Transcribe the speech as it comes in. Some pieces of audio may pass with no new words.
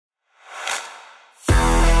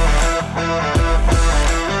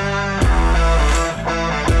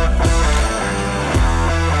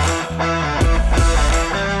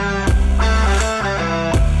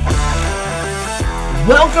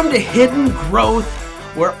Welcome to Hidden Growth,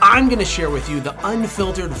 where I'm going to share with you the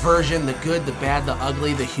unfiltered version, the good, the bad, the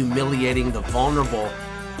ugly, the humiliating, the vulnerable,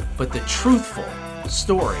 but the truthful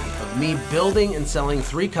story of me building and selling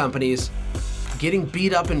 3 companies, getting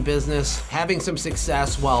beat up in business, having some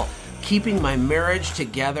success while keeping my marriage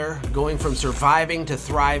together, going from surviving to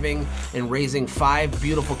thriving, and raising 5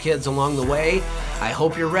 beautiful kids along the way. I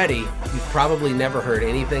hope you're ready. You've probably never heard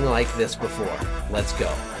anything like this before. Let's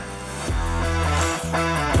go.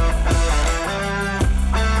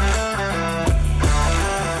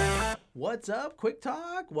 What's up, Quick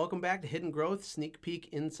Talk? Welcome back to Hidden Growth, sneak peek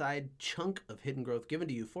inside chunk of Hidden Growth given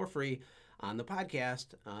to you for free on the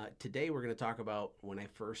podcast. Today we're going to talk about when I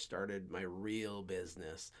first started my real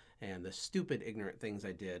business and the stupid, ignorant things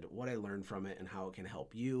I did, what I learned from it, and how it can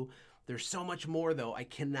help you. There's so much more, though. I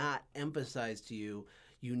cannot emphasize to you,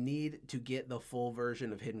 you need to get the full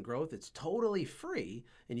version of Hidden Growth. It's totally free,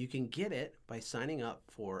 and you can get it by signing up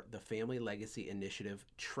for the Family Legacy Initiative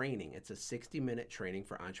training. It's a 60-minute training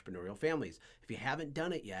for entrepreneurial families. If you haven't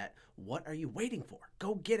done it yet, what are you waiting for?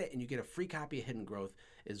 Go get it, and you get a free copy of Hidden Growth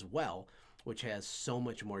as well, which has so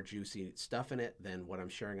much more juicy stuff in it than what I'm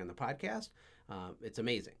sharing on the podcast. It's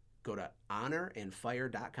amazing. Go to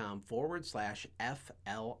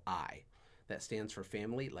honorandfire.com/FLI. That stands for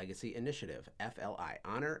Family Legacy Initiative, FLI.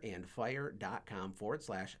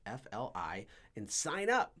 Honorandfire.com/FLI and sign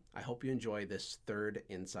up. I hope you enjoy this third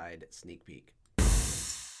inside sneak peek.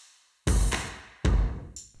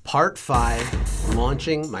 Part 5,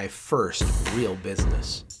 launching my first real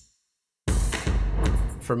business.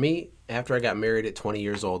 For me, after I got married at 20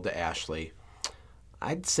 years old to Ashley,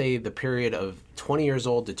 I'd say the period of 20 years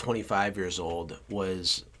old to 25 years old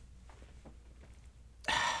was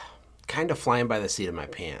kind of flying by the seat of my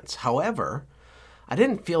pants. However, I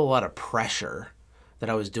didn't feel a lot of pressure that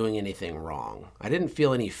I was doing anything wrong. I didn't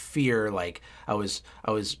feel any fear like I was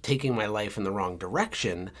taking my life in the wrong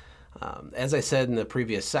direction. As I said in the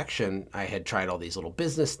previous section, I had tried all these little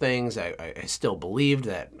business things. I still believed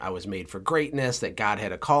that I was made for greatness, that God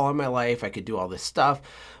had a call on my life. I could do all this stuff,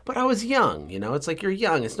 but I was young. It's like you're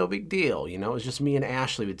young. It's no big deal. It was just me and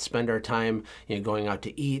Ashley. We'd spend our time, going out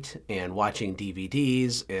to eat and watching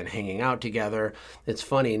DVDs and hanging out together. It's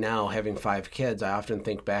funny now, having 5 kids, I often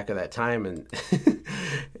think back of that time and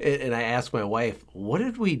and I ask my wife, what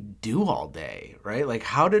did we do all day, right? Like,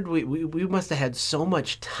 how did we must have had so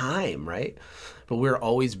much time, right? But we were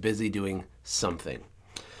always busy doing something.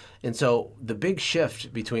 And so the big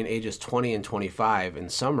shift between ages 20 and 25, in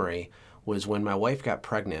summary, was when my wife got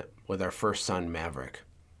pregnant with our first son, Maverick.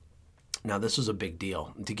 Now, this was a big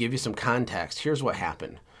deal. To give you some context, here's what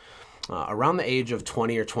happened. Around the age of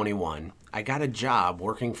 20 or 21, I got a job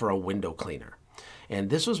working for a window cleaner. And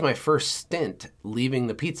this was my first stint leaving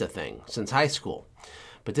the pizza thing since high school.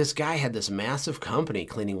 But this guy had this massive company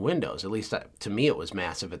cleaning windows. At least to me, it was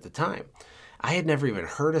massive at the time. I had never even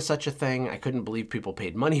heard of such a thing. I couldn't believe people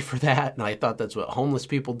paid money for that. And I thought that's what homeless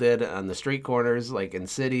people did on the street corners, like in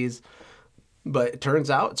cities. But it turns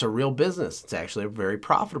out it's a real business. It's actually a very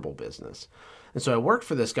profitable business. And so I worked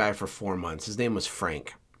for this guy for 4 months. His name was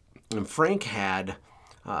Frank. And Frank had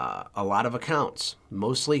a lot of accounts,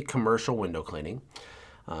 mostly commercial window cleaning.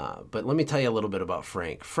 But let me tell you a little bit about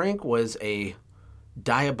Frank. Frank was a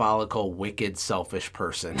diabolical, wicked, selfish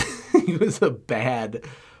person. He was a bad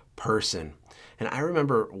person. And I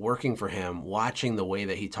remember working for him, watching the way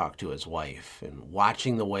that he talked to his wife and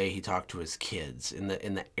watching the way he talked to his kids and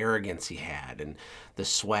the arrogance he had and the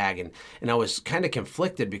swag. And I was kind of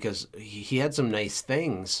conflicted because he had some nice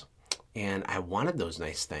things and I wanted those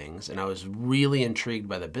nice things. And I was really intrigued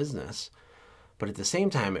by the business. But at the same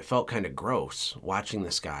time, it felt kind of gross watching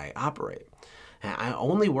this guy operate. And I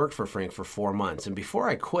only worked for Frank for 4 months. And before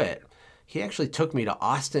I quit, he actually took me to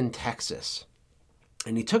Austin, Texas.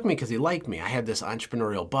 And he took me because he liked me. I had this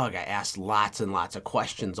entrepreneurial bug. I asked lots and lots of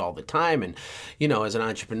questions all the time. And, as an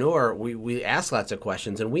entrepreneur, we ask lots of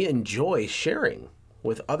questions and we enjoy sharing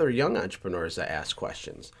with other young entrepreneurs that ask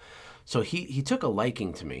questions. So he took a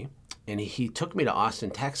liking to me and he took me to Austin,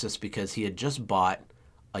 Texas because he had just bought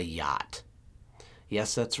a yacht.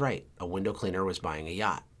 Yes, that's right. A window cleaner was buying a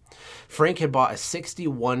yacht. Frank had bought a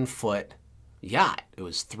 61-foot yacht. It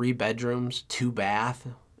was 3 bedrooms, 2 bath,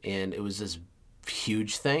 and it was this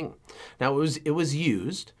huge thing. Now, it was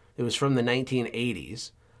used. It was from the 1980s,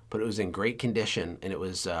 but it was in great condition, and it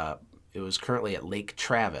was currently at Lake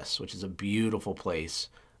Travis, which is a beautiful place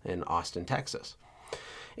in Austin, Texas.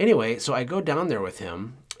 Anyway, so I go down there with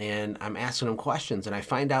him, and I'm asking him questions, and I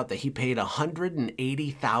find out that he paid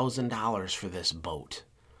 $180,000 for this boat.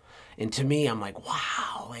 And to me, I'm like,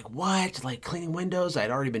 wow, like what? Like cleaning windows?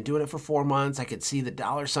 I'd already been doing it for 4 months. I could see the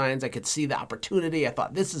dollar signs. I could see the opportunity. I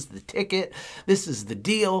thought, this is the ticket. This is the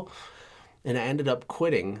deal. And I ended up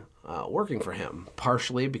quitting working for him,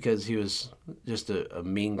 partially because he was just a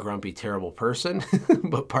mean, grumpy, terrible person,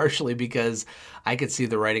 but partially because I could see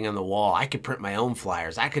the writing on the wall. I could print my own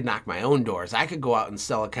flyers. I could knock my own doors. I could go out and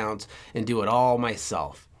sell accounts and do it all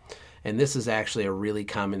myself. And this is actually a really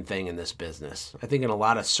common thing in this business. I think in a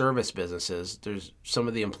lot of service businesses, there's some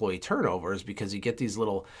of the employee turnovers because you get these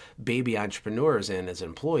little baby entrepreneurs in as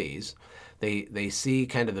employees. They see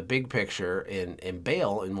kind of the big picture and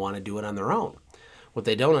bail and want to do it on their own. What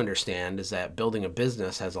they don't understand is that building a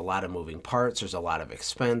business has a lot of moving parts. There's a lot of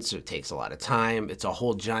expense. It takes a lot of time. It's a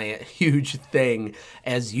whole giant, huge thing,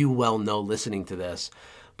 as you well know listening to this.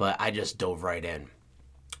 But I just dove right in.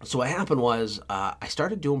 So what happened was I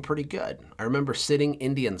started doing pretty good. I remember sitting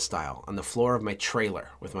Indian style on the floor of my trailer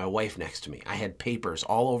with my wife next to me. I had papers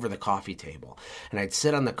all over the coffee table. And I'd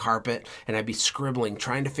sit on the carpet and I'd be scribbling,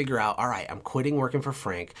 trying to figure out, all right, I'm quitting working for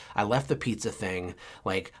Frank. I left the pizza thing.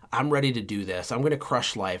 Like, I'm ready to do this. I'm going to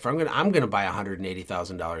crush life. I'm going to buy a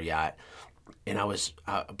 $180,000 yacht. And I was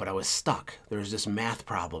stuck. There was this math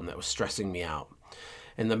problem that was stressing me out.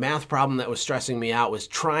 And the math problem that was stressing me out was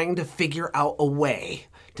trying to figure out a way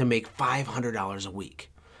to make $500 a week.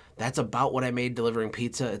 That's about what I made delivering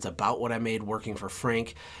pizza. It's about what I made working for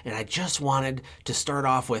Frank. And I just wanted to start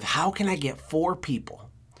off with, how can I get 4 people,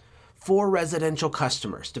 4 residential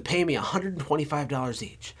customers to pay me $125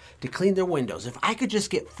 each to clean their windows? If I could just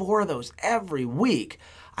get 4 of those every week,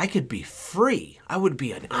 I could be free. I would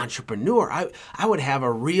be an entrepreneur. I would have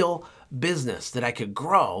a real business that I could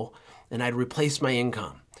grow, and I'd replace my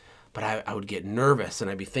income. But I would get nervous and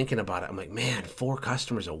I'd be thinking about it. I'm like, man, 4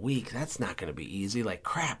 customers a week, that's not going to be easy. Like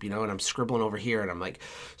crap, and I'm scribbling over here and I'm like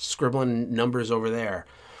scribbling numbers over there.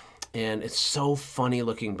 And it's so funny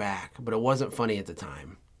looking back, but it wasn't funny at the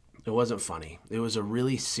time. It wasn't funny. It was a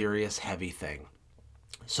really serious, heavy thing.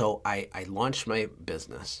 So I launched my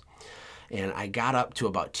business and I got up to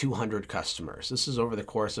about 200 customers. This is over the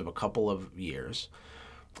course of a couple of years.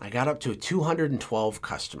 I got up to 212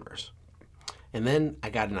 customers. And then I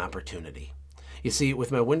got an opportunity. You see, with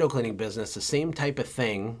my window cleaning business, the same type of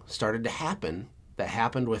thing started to happen that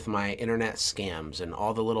happened with my internet scams and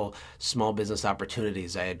all the little small business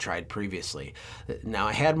opportunities I had tried previously. Now,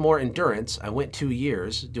 I had more endurance. I went 2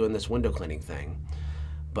 years doing this window cleaning thing,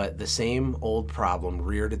 but the same old problem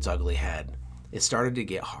reared its ugly head. It started to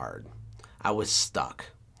get hard. I was stuck.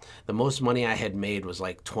 The most money I had made was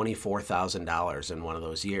like $24,000 in one of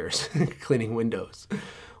those years cleaning windows,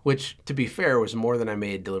 which, to be fair, was more than I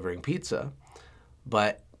made delivering pizza.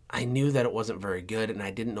 But I knew that it wasn't very good and I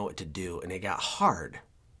didn't know what to do, and it got hard.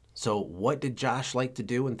 So what did Josh like to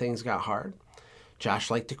do when things got hard? Josh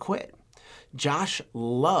liked to quit. Josh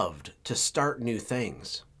loved to start new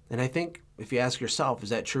things. And I think if you ask yourself, is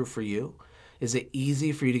that true for you? Is it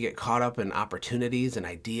easy for you to get caught up in opportunities and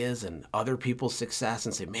ideas and other people's success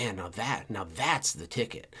and say, man, now that's the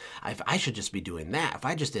ticket. I should just be doing that. If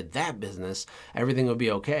I just did that business, everything would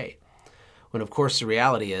be okay. When of course the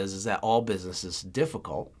reality is that all business is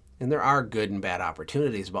difficult, and there are good and bad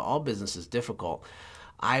opportunities, but all business is difficult.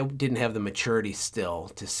 I didn't have the maturity still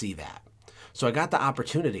to see that. So I got the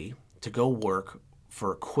opportunity to go work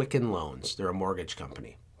for Quicken Loans. They're a mortgage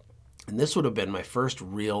company. And this would have been my first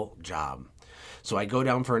real job. So I go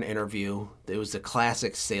down for an interview. It was the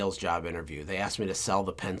classic sales job interview. They asked me to sell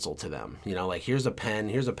the pencil to them. Like, here's a pen,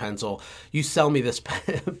 here's a pencil. You sell me this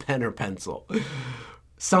pen or pencil.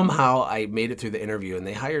 Somehow I made it through the interview and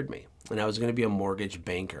they hired me. And I was going to be a mortgage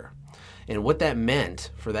banker. And what that meant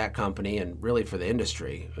for that company and really for the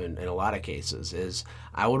industry in a lot of cases is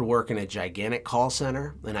I would work in a gigantic call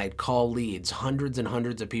center and I'd call leads, hundreds and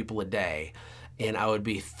hundreds of people a day. And I would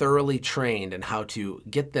be thoroughly trained in how to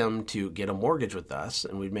get them to get a mortgage with us,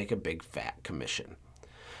 and we'd make a big fat commission.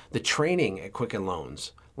 The training at Quicken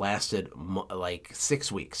Loans lasted like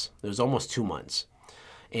 6 weeks. It was almost 2 months.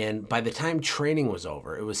 And by the time training was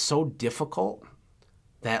over, it was so difficult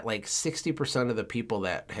that like 60% of the people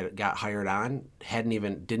that had got hired on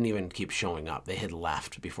didn't even keep showing up. They had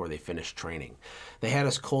left before they finished training. They had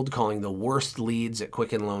us cold calling the worst leads that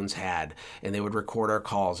Quicken Loans had, and they would record our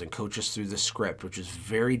calls and coach us through the script, which is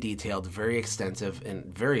very detailed, very extensive, and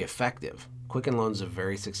very effective. Quicken Loans is a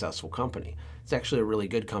very successful company. It's actually a really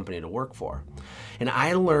good company to work for. And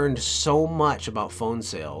I learned so much about phone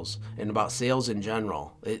sales and about sales in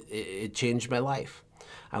general. It changed my life.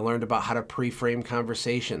 I learned about how to pre-frame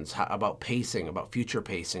conversations, about pacing, about future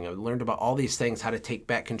pacing. I learned about all these things, how to take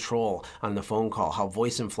back control on the phone call, how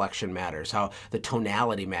voice inflection matters, how the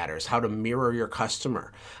tonality matters, how to mirror your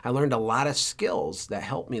customer. I learned a lot of skills that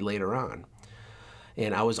helped me later on.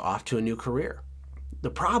 And I was off to a new career. The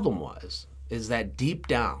problem is that deep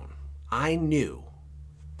down, I knew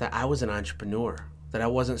that I was an entrepreneur, that I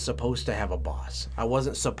wasn't supposed to have a boss. I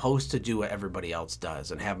wasn't supposed to do what everybody else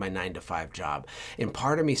does and have my 9-to-5 job. And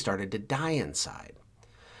part of me started to die inside.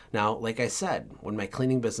 Now, like I said, when my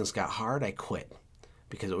cleaning business got hard, I quit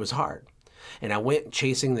because it was hard. And I went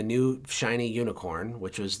chasing the new shiny unicorn,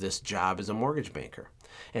 which was this job as a mortgage banker.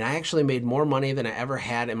 And I actually made more money than I ever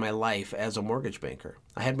had in my life as a mortgage banker.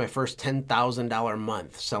 I had my first $10,000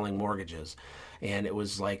 month selling mortgages, and it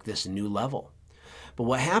was like this new level. But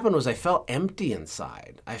what happened was I felt empty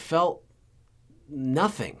inside. I felt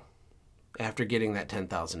nothing after getting that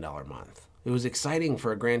 $10,000 month. It was exciting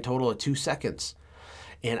for a grand total of 2 seconds.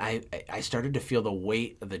 And I started to feel the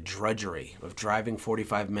weight of the drudgery of driving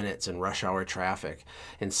 45 minutes in rush hour traffic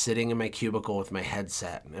and sitting in my cubicle with my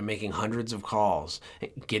headset and making hundreds of calls,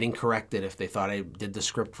 getting corrected if they thought I did the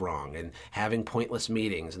script wrong, and having pointless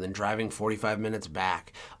meetings, and then driving 45 minutes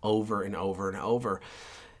back over and over and over.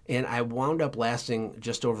 And I wound up lasting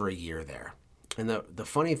just over a year there. And the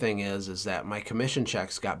funny thing is that my commission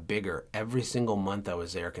checks got bigger every single month I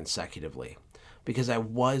was there consecutively, because I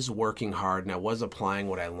was working hard and I was applying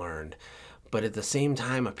what I learned. But at the same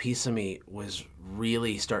time, a piece of me was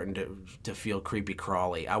really starting to feel creepy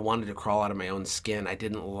crawly. I wanted to crawl out of my own skin. I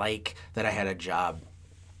didn't like that I had a job.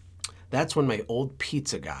 That's when my old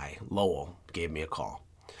pizza guy, Lowell, gave me a call.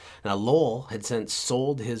 Now, Lowell had since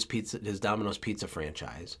sold his Domino's Pizza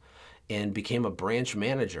franchise and became a branch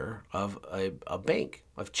manager of a bank,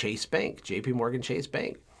 of Chase Bank, JP Morgan Chase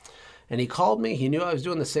Bank. And he called me. He knew I was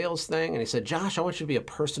doing the sales thing. And he said, Josh, I want you to be a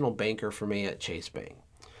personal banker for me at Chase Bank.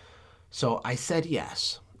 So I said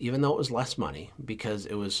yes, even though it was less money, because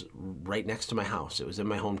it was right next to my house. It was in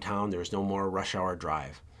my hometown. There was no more rush hour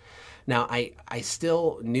drive. Now, I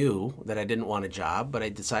still knew that I didn't want a job, but I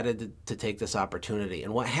decided to take this opportunity.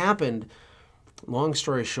 And what happened, long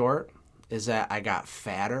story short, is that I got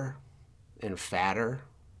fatter and fatter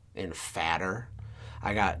and fatter.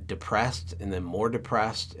 I got depressed and then more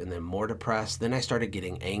depressed and then more depressed. Then I started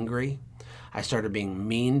getting angry. I started being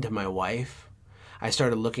mean to my wife. I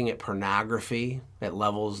started looking at pornography at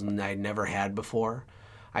levels I'd never had before.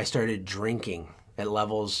 I started drinking at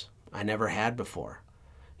levels I never had before.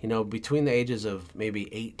 You know, between the ages of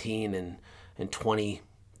maybe 18 and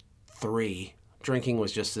 23, drinking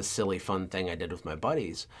was just this silly, fun thing I did with my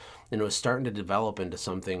buddies. And it was starting to develop into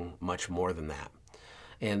something much more than that.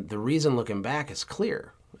 And the reason looking back is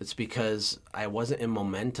clear. It's because I wasn't in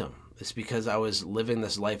momentum. It's because I was living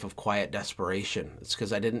this life of quiet desperation. It's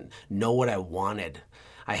because I didn't know what I wanted.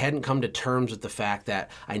 I hadn't come to terms with the fact that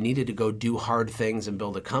I needed to go do hard things and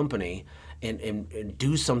build a company and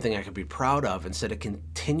do something I could be proud of, instead of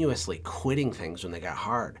continuously quitting things when they got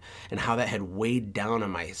hard, and how that had weighed down on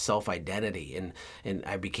my self-identity, and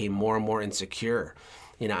I became more and more insecure.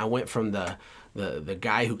 You know, I went from the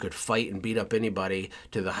guy who could fight and beat up anybody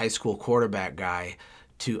to the high school quarterback guy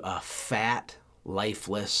to a fat,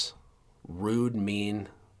 lifeless, rude, mean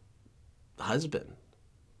husband.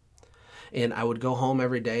 And I would go home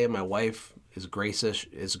every day, and my wife, as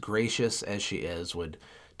gracious as she is, would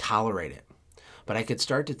tolerate it. But I could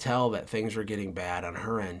start to tell that things were getting bad on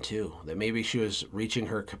her end too, that maybe she was reaching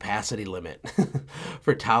her capacity limit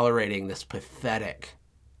for tolerating this pathetic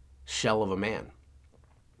shell of a man.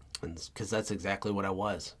 And because that's exactly what I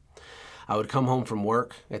was. I would come home from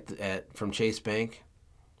work from Chase Bank,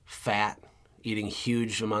 fat, eating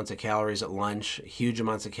huge amounts of calories at lunch, huge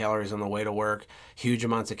amounts of calories on the way to work, huge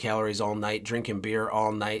amounts of calories all night, drinking beer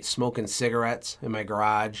all night, smoking cigarettes in my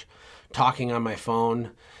garage, talking on my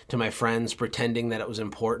phone to my friends, pretending that it was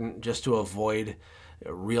important just to avoid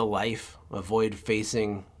real life, avoid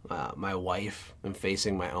facing my wife and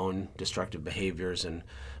facing my own destructive behaviors and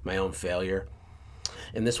my own failure.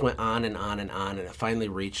 And this went on and on and on, and it finally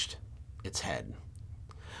reached its head.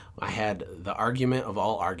 I had the argument of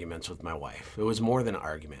all arguments with my wife. It was more than an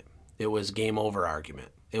argument. It was game over argument.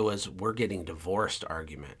 It was we're getting divorced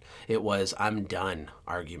argument. It was I'm done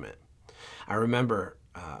argument. I remember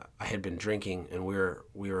I had been drinking, and we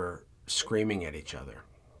were screaming at each other.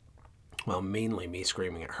 Well, mainly me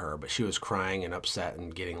screaming at her, but she was crying and upset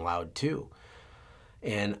and getting loud too.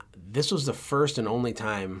 And this was the first and only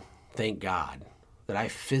time, thank God, that I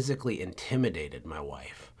physically intimidated my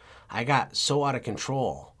wife. I got so out of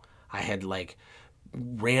control. I had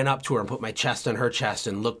ran up to her and put my chest on her chest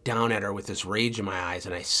and looked down at her with this rage in my eyes,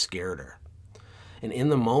 and I scared her. And in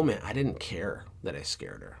the moment, I didn't care that I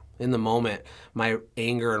scared her. In the moment, my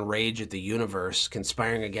anger and rage at the universe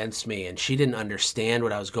conspiring against me, and she didn't understand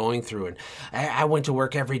what I was going through. And I went to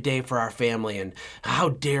work every day for our family, and how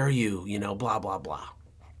dare you, blah, blah, blah.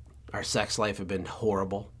 Our sex life had been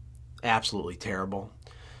horrible, absolutely terrible.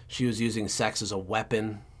 She was using sex as a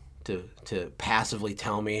weapon to passively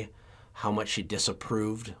tell me how much she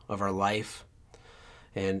disapproved of our life.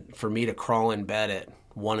 And for me to crawl in bed at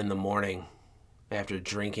 1 a.m. after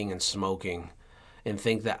drinking and smoking and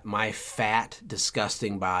think that my fat,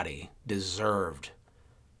 disgusting body deserved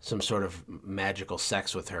some sort of magical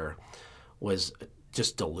sex with her was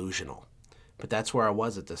just delusional. But that's where I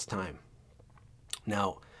was at this time.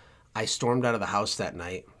 Now, I stormed out of the house that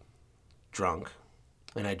night, drunk,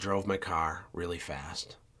 and I drove my car really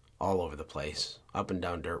fast, all over the place, up and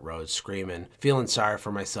down dirt roads, screaming, feeling sorry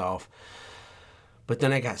for myself. But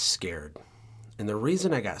then I got scared. And the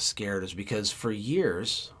reason I got scared is because for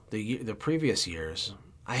years, the previous years,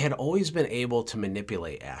 I had always been able to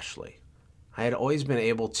manipulate Ashley. I had always been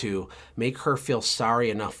able to make her feel sorry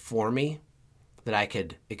enough for me that I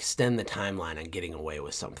could extend the timeline on getting away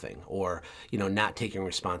with something or, not taking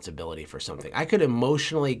responsibility for something. I could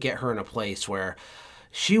emotionally get her in a place where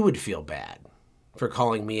she would feel bad for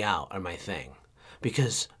calling me out on my thing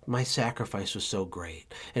because my sacrifice was so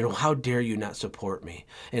great. And how dare you not support me?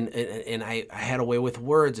 And I had a way with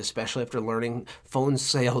words, especially after learning phone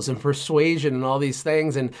sales and persuasion and all these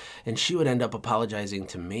things. And she would end up apologizing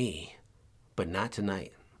to me, but not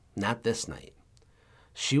tonight, not this night.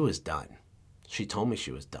 She was done. She told me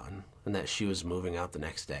she was done and that she was moving out the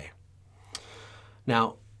next day.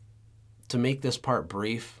 Now, to make this part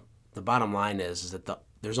brief, the bottom line is that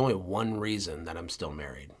there's only one reason that I'm still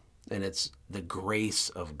married, and it's the grace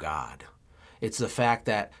of God. It's the fact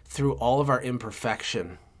that through all of our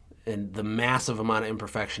imperfection and the massive amount of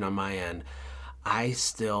imperfection on my end, I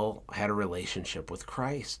still had a relationship with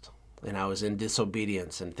Christ. And I was in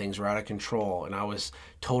disobedience and things were out of control and I was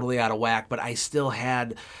totally out of whack, but I still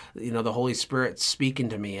had, the Holy Spirit speaking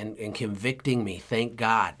to me and convicting me, thank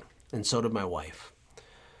God. And so did my wife.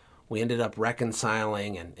 We ended up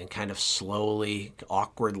reconciling and kind of slowly,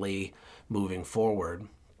 awkwardly moving forward.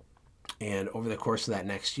 And over the course of that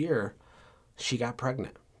next year, she got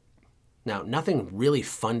pregnant. Now, nothing really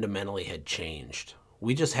fundamentally had changed.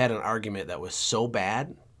 We just had an argument that was so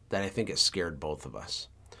bad that I think it scared both of us.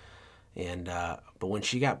 And but when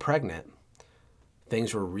she got pregnant,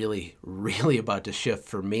 things were really, really about to shift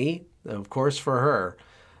for me, of course for her,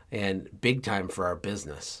 and big time for our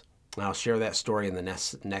business. And I'll share that story in the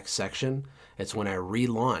next section. It's when I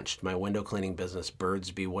relaunched my window cleaning business,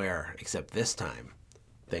 Birds Beware, except this time,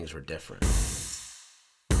 things were different.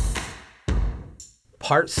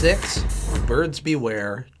 Part 6, Birds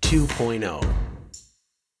Beware 2.0.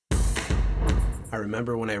 I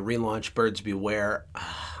remember when I relaunched Birds Beware,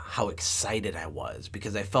 how excited I was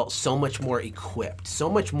because I felt so much more equipped, so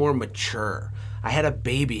much more mature. I had a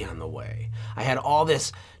baby on the way. I had all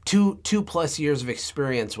this two plus years of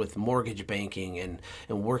experience with mortgage banking and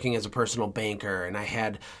working as a personal banker, and I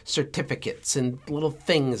had certificates and little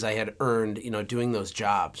things I had earned, doing those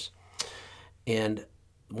jobs. And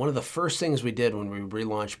one of the first things we did when we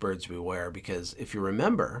relaunched Birds Beware, because if you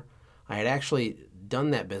remember, I had actually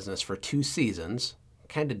done that business for 2 seasons,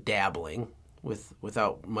 kind of dabbling,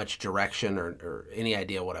 without much direction or any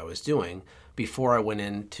idea what I was doing before I went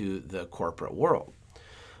into the corporate world.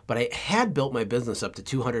 But I had built my business up to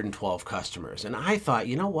 212 customers. And I thought,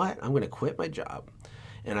 you know what? I'm going to quit my job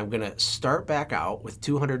and I'm going to start back out with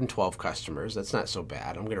 212 customers. That's not so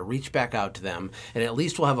bad. I'm going to reach back out to them and at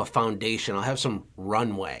least we'll have a foundation. I'll have some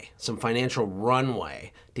runway, some financial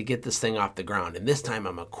runway to get this thing off the ground. And this time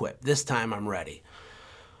I'm equipped. This time I'm ready.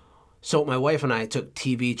 So my wife and I took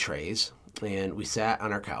TV trays and we sat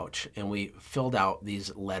on our couch and we filled out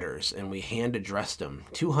these letters and we hand addressed them,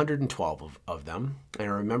 212 of them. And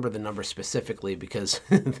I remember the number specifically because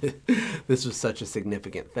this was such a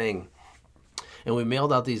significant thing. And we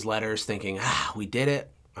mailed out these letters thinking, we did it.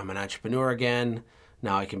 I'm an entrepreneur again.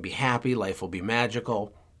 Now I can be happy. Life will be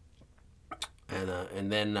magical.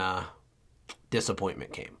 And then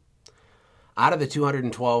disappointment came. Out of the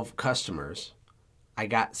 212 customers, I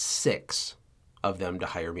got 6 of them to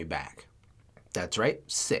hire me back. That's right,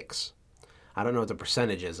 6. I don't know what the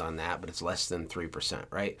percentage is on that, but it's less than 3%,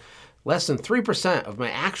 right? Less than 3% of my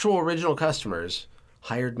actual original customers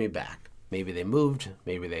hired me back. Maybe they moved,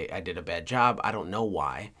 maybe I did a bad job. I don't know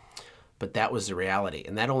why, but that was the reality.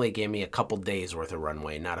 And that only gave me a couple days worth of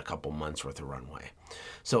runway, not a couple months worth of runway.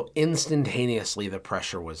 So instantaneously, the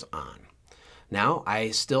pressure was on. Now,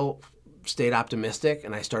 I still stayed optimistic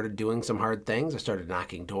and I started doing some hard things. I started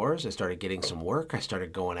knocking doors. I started getting some work. I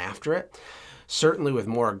started going after it. Certainly with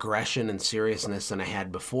more aggression and seriousness than I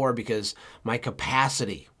had before because my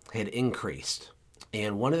capacity had increased.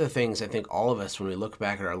 And one of the things I think all of us, when we look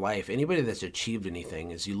back at our life, anybody that's achieved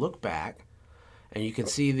anything, is you look back and you can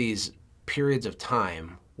see these periods of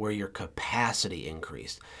time where your capacity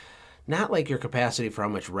increased. Not like your capacity for how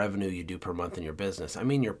much revenue you do per month in your business. I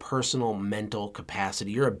mean your personal mental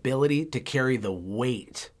capacity, your ability to carry the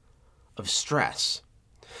weight of stress.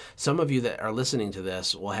 Some of you that are listening to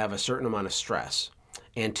this will have a certain amount of stress.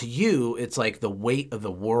 And to you, it's like the weight of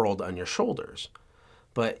the world on your shoulders.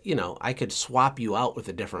 But, I could swap you out with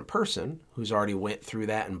a different person who's already went through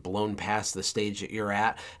that and blown past the stage that you're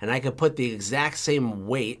at. And I could put the exact same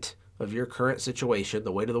weight of your current situation,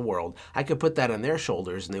 the weight of the world, I could put that on their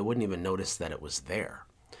shoulders and they wouldn't even notice that it was there.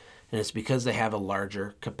 And it's because they have a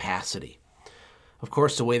larger capacity. Of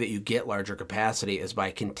course, the way that you get larger capacity is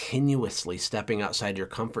by continuously stepping outside your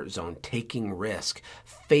comfort zone, taking risk,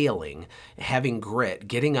 failing, having grit,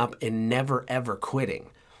 getting up and never ever quitting.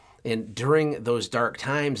 And during those dark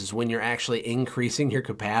times is when you're actually increasing your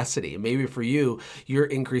capacity. And maybe for you, you're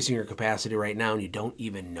increasing your capacity right now and you don't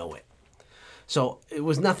even know it. So it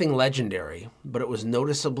was nothing legendary, but it was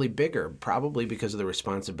noticeably bigger, probably because of the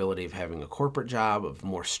responsibility of having a corporate job, of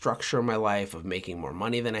more structure in my life, of making more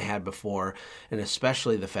money than I had before, and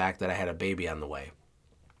especially the fact that I had a baby on the way.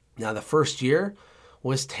 Now, the first year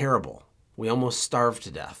was terrible. We almost starved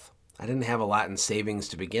to death. I didn't have a lot in savings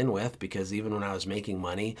to begin with because even when I was making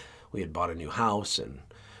money, we had bought a new house and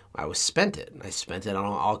I spent it. I spent it on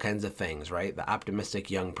all kinds of things, right? The optimistic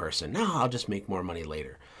young person. No, I'll just make more money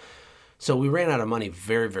later. So we ran out of money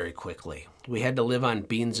very, very quickly. We had to live on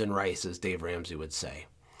beans and rice, as Dave Ramsey would say.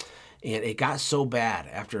 And it got so bad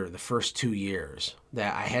after the first 2 years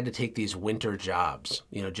that I had to take these winter jobs,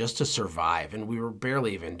 just to survive. And we were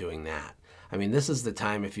barely even doing that. I mean, this is the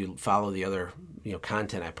time, if you follow the other,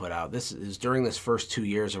 content I put out, this is during this first 2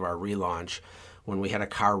 years of our relaunch when we had a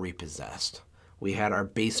car repossessed. We had our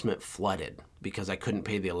basement flooded because I couldn't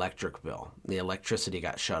pay the electric bill. The electricity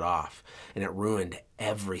got shut off and it ruined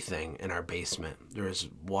everything in our basement. There was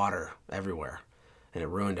water everywhere and it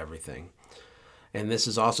ruined everything. And this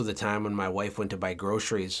is also the time when my wife went to buy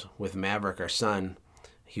groceries with Maverick, our son.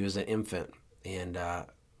 He was an infant and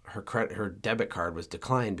her debit card was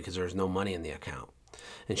declined because there was no money in the account.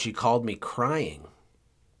 And she called me crying,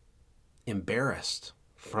 embarrassed,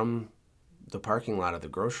 from the parking lot of the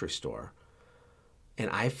grocery store. And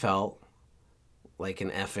I felt like an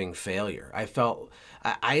effing failure.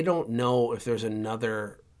 I don't know if there's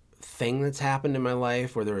another thing that's happened in my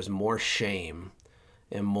life where there was more shame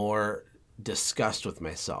and more disgust with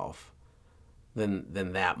myself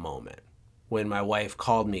than that moment. When my wife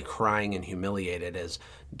called me crying and humiliated as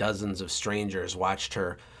dozens of strangers watched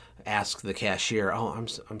her ask the cashier, "Oh,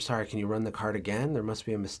 I'm sorry, can you run the card again? There must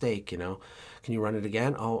be a mistake, Can you run it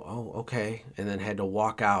again? Oh, okay." And then had to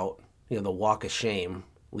walk out, the walk of shame,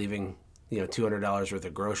 leaving, $200 worth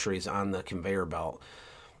of groceries on the conveyor belt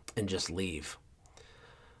and just leave.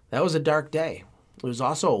 That was a dark day. It was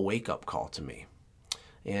also a wake-up call to me.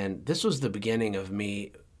 And this was the beginning of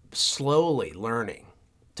me slowly learning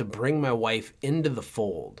to bring my wife into the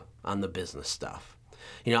fold on the business stuff.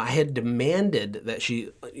 I had demanded that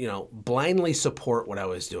she, blindly support what I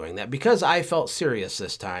was doing, that because I felt serious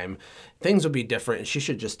this time, things would be different and she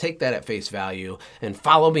should just take that at face value and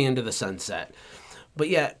follow me into the sunset. But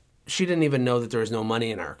yet she didn't even know that there was no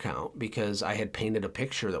money in our account because I had painted a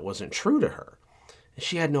picture that wasn't true to her. And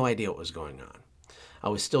she had no idea what was going on. I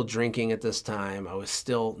was still drinking at this time. I was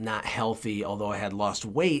still not healthy, although I had lost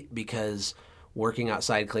weight because working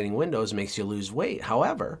outside cleaning windows makes you lose weight.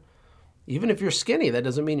 However, even if you're skinny, that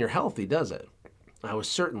doesn't mean you're healthy, does it? I was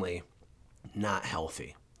certainly not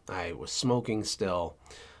healthy. I was smoking still,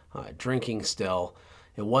 drinking still.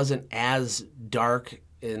 It wasn't as dark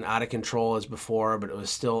and out of control as before, but it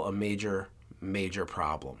was still a major, major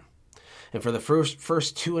problem. And for the first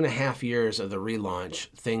 2.5 years of the relaunch,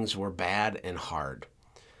 things were bad and hard.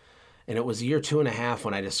 And it was year 2.5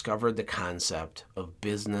 when I discovered the concept of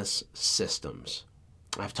business systems.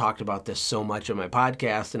 I've talked about this so much on my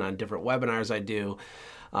podcast and on different webinars I do.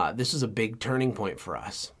 This is a big turning point for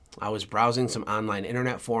us. I was browsing some online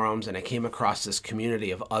internet forums and I came across this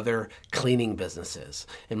community of other cleaning businesses.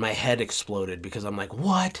 And my head exploded because I'm like,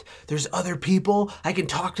 what? There's other people? I can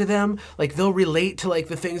talk to them? Like they'll relate to like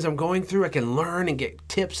the things I'm going through. I can learn and get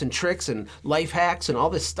tips and tricks and life hacks and all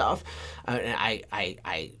this stuff. And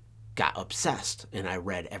I got obsessed and I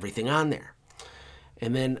read everything on there.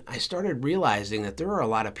 And then I started realizing that there are a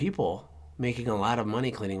lot of people making a lot of money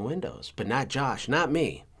cleaning windows, but not Josh, not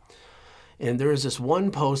me. And there was this one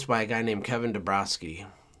post by a guy named Kevin Dabrowski.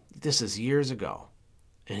 This is years ago.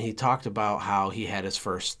 And he talked about how he had his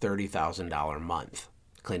first $30,000 month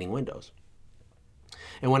cleaning windows.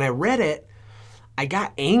 And when I read it, I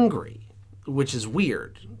got angry, which is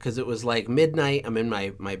weird because it was like midnight. I'm in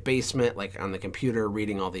my basement, like on the computer,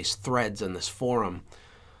 reading all these threads in this forum.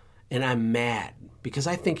 And I'm mad because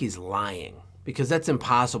I think he's lying, because that's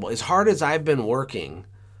impossible. As hard as I've been working,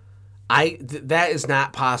 that is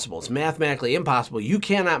not possible. It's mathematically impossible. You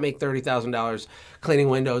cannot make $30,000 cleaning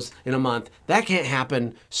windows in a month. That can't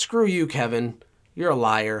happen. Screw you, Kevin. You're a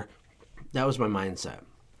liar. That was my mindset.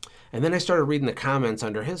 And then I started reading the comments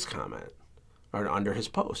under his comment, or under his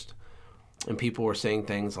post. And people were saying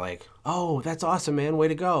things like, "Oh, that's awesome, man. Way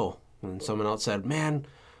to go." And someone else said, "Man,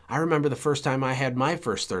 I remember the first time I had my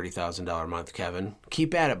first $30,000 month, Kevin.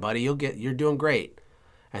 Keep at it, buddy. You're doing great."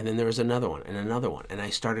 And then there was another one and another one. And I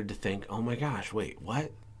started to think, oh my gosh, wait,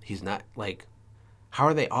 what? He's not, like, how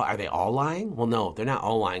are they all lying? Well, no, they're not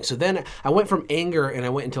all lying. So then I went from anger and I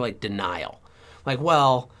went into like denial. Like,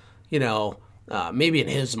 well, maybe in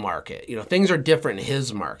his market, things are different in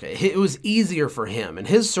his market. It was easier for him. In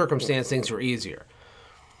his circumstance, things were easier.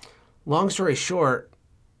 Long story short,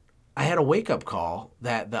 I had a wake-up call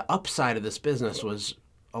that the upside of this business was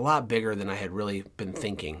a lot bigger than I had really been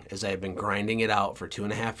thinking, as I had been grinding it out for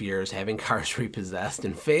 2.5 years, having cars repossessed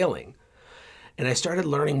and failing. And I started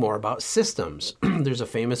learning more about systems. There's a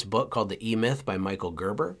famous book called The E-Myth by Michael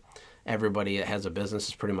Gerber. Everybody that has a business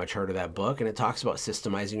has pretty much heard of that book, and it talks about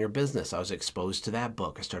systemizing your business. I was exposed to that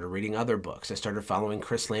book. I started reading other books. I started following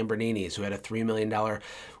Chris Lamborghini's, who had a $3 million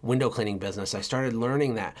window cleaning business. I started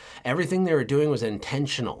learning that everything they were doing was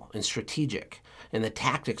intentional and strategic, and the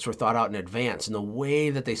tactics were thought out in advance, and the way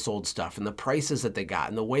that they sold stuff, and the prices that they got,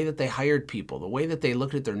 and the way that they hired people, the way that they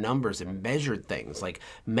looked at their numbers and measured things like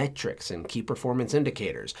metrics and key performance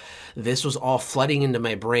indicators. This was all flooding into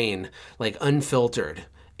my brain like unfiltered.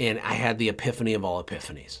 And I had the epiphany of all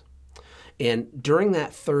epiphanies. And during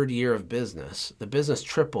that third year of business, the business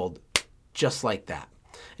tripled just like that.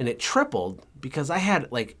 And it tripled because I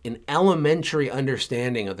had like an elementary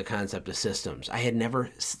understanding of the concept of systems. I had never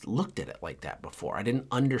looked at it like that before. I didn't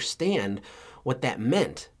understand what that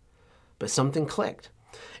meant, but something clicked.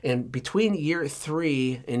 And between year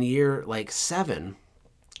 3 and year 7,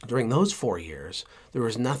 during those 4 years, there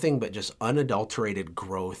was nothing but just unadulterated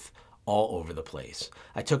growth all over the place.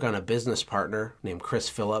 I took on a business partner named Chris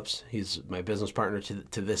Phillips. He's my business partner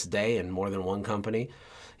to this day in more than one company.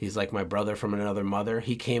 He's like my brother from another mother.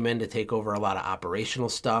 He came in to take over a lot of operational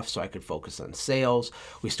stuff so I could focus on sales.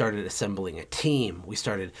 We started assembling a team. We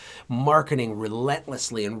started marketing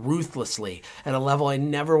relentlessly and ruthlessly at a level I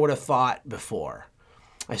never would have thought before.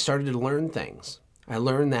 I started to learn things. I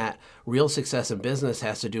learned that real success in business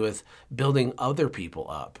has to do with building other people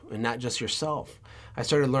up and not just yourself. I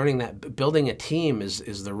started learning that building a team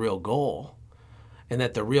is the real goal, and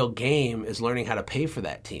that the real game is learning how to pay for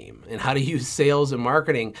that team and how to use sales and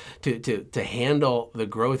marketing to handle the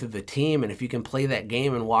growth of the team. And if you can play that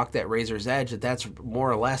game and walk that razor's edge, that's more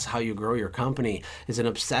or less how you grow your company, is an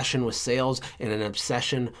obsession with sales and an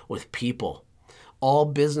obsession with people. All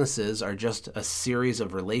businesses are just a series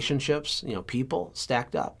of relationships, people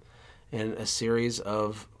stacked up, and a series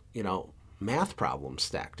of, math problems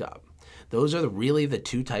stacked up. Those are really the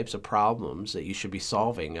two types of problems that you should be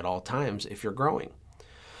solving at all times if you're growing.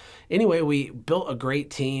 Anyway, we built a great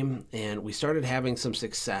team and we started having some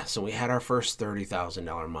success. And we had our first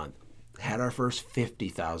 $30,000 month, had our first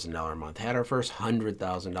 $50,000 month, had our first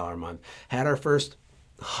 $100,000 month, had our first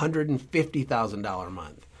 $150,000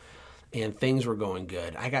 month. And things were going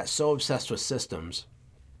good. I got so obsessed with systems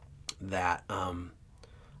that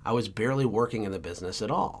I was barely working in the business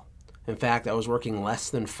at all. In fact, I was working less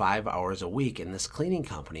than 5 hours a week in this cleaning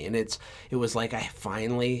company. And it was like I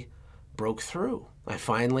finally broke through. I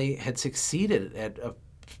finally had succeeded at a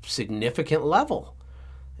significant level.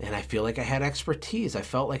 And I feel like I had expertise. I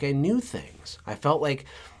felt like I knew things. I felt like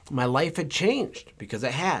my life had changed because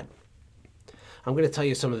it had. I'm going to tell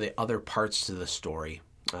you some of the other parts to the story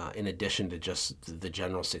in addition to just the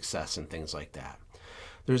general success and things like that.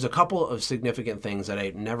 There's a couple of significant things that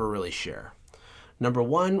I never really share. Number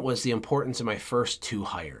one was the importance of my first 2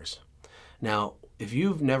 hires. Now, if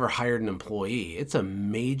you've never hired an employee, it's a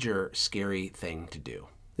major scary thing to do.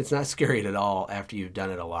 It's not scary at all after you've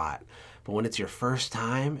done it a lot. But when it's your first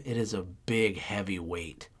time, it is a big, heavy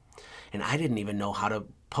weight. And I didn't even know how to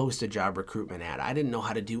post a job recruitment ad. I didn't know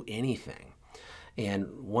how to do anything.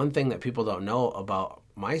 And one thing that people don't know about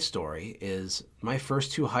my story is my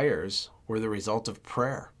first 2 hires were the result of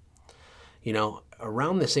prayer.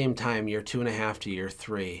 Around the same time, year 2.5 to year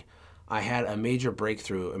 3, I had a major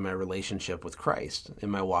breakthrough in my relationship with Christ,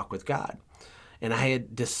 in my walk with God. And I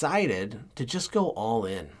had decided to just go all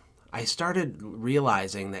in. I started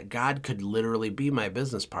realizing that God could literally be my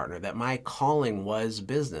business partner, that my calling was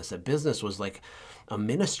business, that business was like a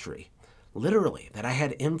ministry, literally, that I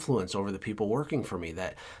had influence over the people working for me,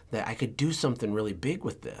 that I could do something really big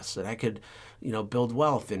with this, that I could, build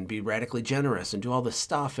wealth and be radically generous and do all this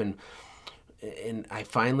stuff. And I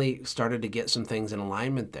finally started to get some things in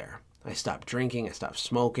alignment there. I stopped drinking, I stopped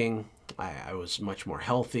smoking, I was much more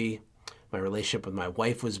healthy. My relationship with my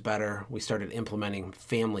wife was better. We started implementing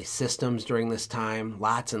family systems during this time,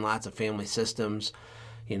 lots and lots of family systems,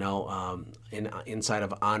 inside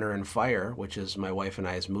of Honor and Fire, which is my wife and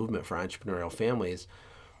I's movement for entrepreneurial families.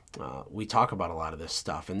 We talk about a lot of this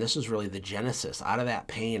stuff. And this is really the genesis. Out of that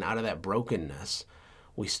pain, out of that brokenness,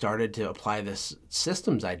 we started to apply this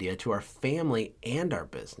systems idea to our family and our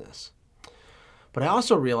business. But I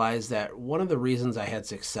also realized that one of the reasons I had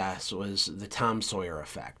success was the Tom Sawyer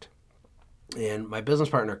effect. And my business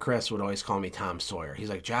partner, Chris, would always call me Tom Sawyer. He's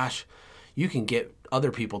like, Josh, you can get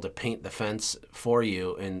other people to paint the fence for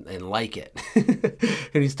you and like it.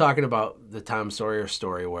 And he's talking about the Tom Sawyer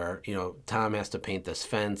story where, Tom has to paint this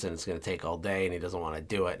fence and it's going to take all day and he doesn't want to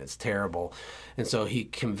do it. And it's terrible. And so he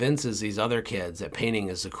convinces these other kids that painting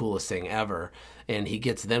is the coolest thing ever. And he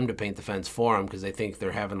gets them to paint the fence for him because they think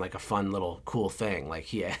they're having like a fun little cool thing.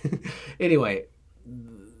 Anyway,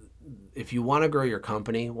 if you want to grow your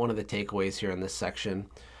company, one of the takeaways here in this section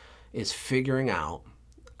is figuring out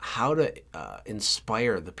how to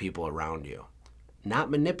inspire the people around you, not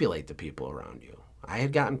manipulate the people around you. I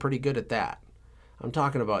had gotten pretty good at that. I'm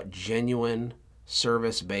talking about genuine,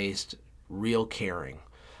 service-based, real caring.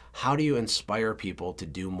 How do you inspire people to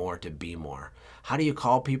do more, to be more? How do you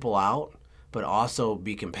call people out, but also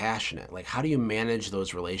be compassionate? Like, how do you manage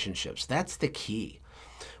those relationships? That's the key.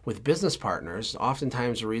 With business partners,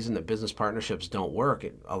 oftentimes the reason that business partnerships don't work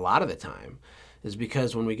a lot of the time is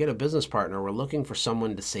because when we get a business partner, we're looking for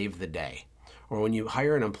someone to save the day. Or when you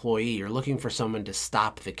hire an employee, you're looking for someone to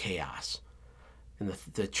stop the chaos. And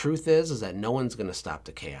the truth is that no one's going to stop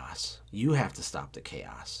the chaos. You have to stop the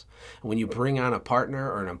chaos. And when you bring on a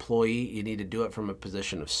partner or an employee, you need to do it from a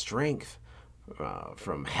position of strength.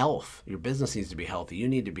 From health. Your business needs to be healthy. You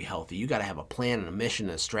need to be healthy. You got to have a plan and a mission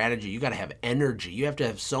and a strategy. You got to have energy. You have to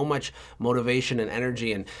have so much motivation and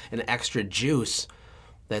energy and extra juice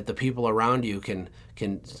that the people around you can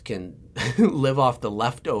live off the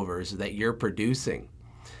leftovers that you're producing.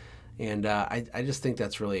 And I just think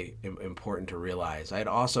that's really important to realize. I had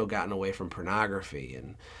also gotten away from pornography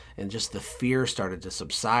and just the fear started to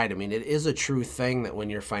subside. I mean, it is a true thing that when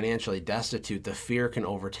you're financially destitute, the fear can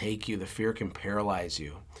overtake you. The fear can paralyze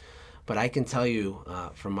you. But I can tell you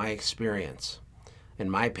from my experience and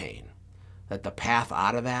my pain that the path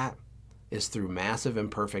out of that is through massive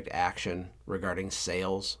imperfect action regarding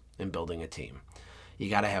sales and building a team. You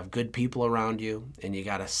got to have good people around you, and you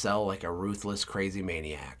got to sell like a ruthless, crazy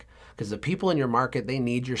maniac. Because the people in your market, they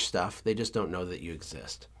need your stuff. They just don't know that you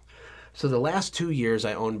exist. So the last 2 years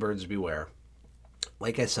I owned Birds Beware.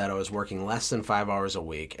 Like I said, I was working less than 5 hours a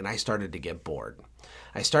week, and I started to get bored.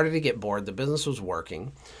 The business was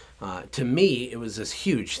working. To me, it was this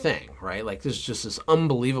huge thing, right? Like this is just this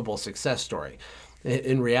unbelievable success story.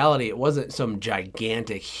 In reality, it wasn't some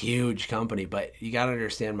gigantic, huge company, but you got to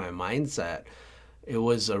understand my mindset. It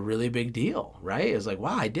was a really big deal, right? It was like,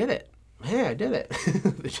 wow, I did it. Hey, I did it.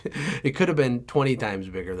 It could have been 20 times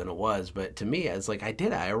bigger than it was, but to me, it's like, I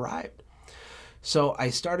did it. I arrived. So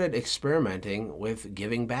I started experimenting with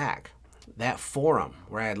giving back. That forum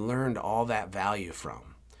where I had learned all that value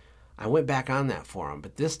from. I went back on that forum,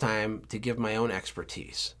 but this time to give my own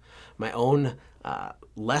expertise, my own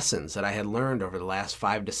lessons that I had learned over the last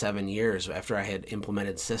 5 to 7 years after I had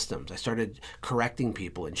implemented systems. I started correcting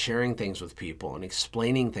people and sharing things with people and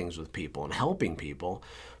explaining things with people and helping people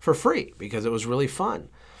for free because it was really fun.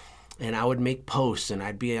 And I would make posts and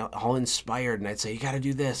I'd be all inspired and I'd say, you got to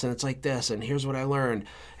do this and it's like this and here's what I learned.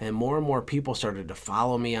 And more people started to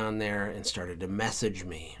follow me on there and started to message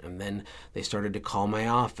me. And then they started to call my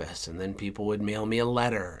office and then people would mail me a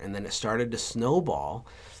letter. And then it started to snowball.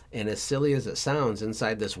 And as silly as it sounds,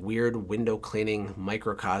 inside this weird window cleaning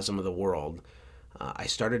microcosm of the world, I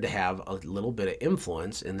started to have a little bit of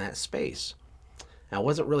influence in that space. Now, I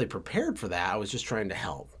wasn't really prepared for that. I was just trying to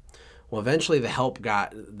help. Well, eventually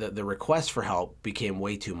the request for help became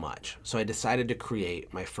way too much. So I decided to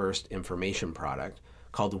create my first information product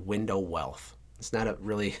called Window Wealth. It's not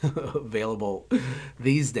really available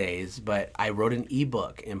these days, but I wrote an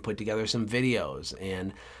ebook and put together some videos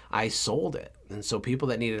and I sold it. And so people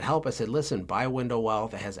that needed help, I said, listen, buy Window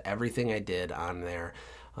Wealth. It has everything I did on there.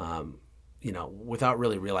 without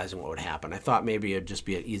really realizing what would happen. I thought maybe it'd just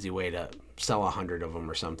be an easy way to sell 100 of them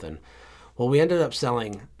or something. Well, we ended up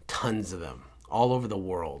selling tons of them all over the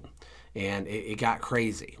world, and it got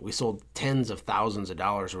crazy. We sold tens of thousands of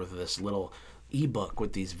dollars worth of this little ebook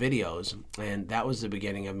with these videos, and that was the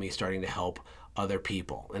beginning of me starting to help other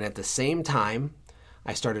people. And at the same time,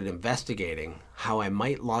 I started investigating how I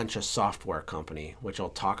might launch a software company, which I'll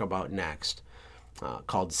talk about next,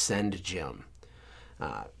 called Send Gym.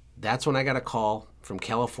 That's when I got a call from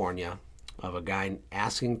California of a guy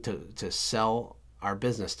asking to sell our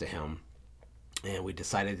business to him. And we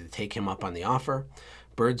decided to take him up on the offer.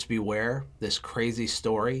 Birds beware, this crazy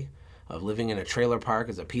story of living in a trailer park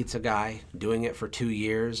as a pizza guy, doing it for 2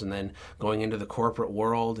 years, and then going into the corporate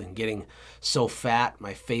world and getting so fat,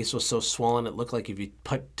 my face was so swollen, it looked like if you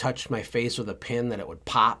touched my face with a pin that it would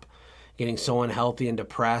pop. Getting so unhealthy and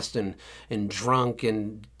depressed and drunk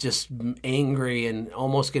and just angry and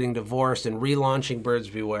almost getting divorced and relaunching Birds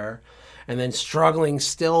Beware. And then struggling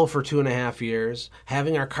still for 2.5 years,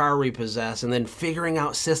 having our car repossessed, and then figuring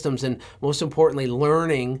out systems, and most importantly,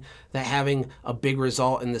 learning that having a big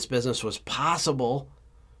result in this business was possible.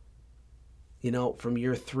 From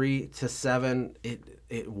year 3 to 7,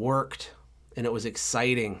 it worked, and it was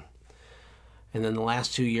exciting. And then the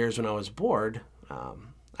last 2 years when I was bored,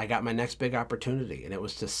 I got my next big opportunity, and it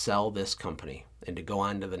was to sell this company and to go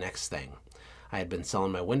on to the next thing. I had been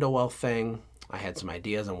selling my window well thing. I had some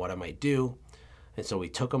ideas on what I might do. And so we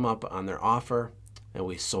took them up on their offer, and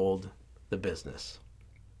we sold the business.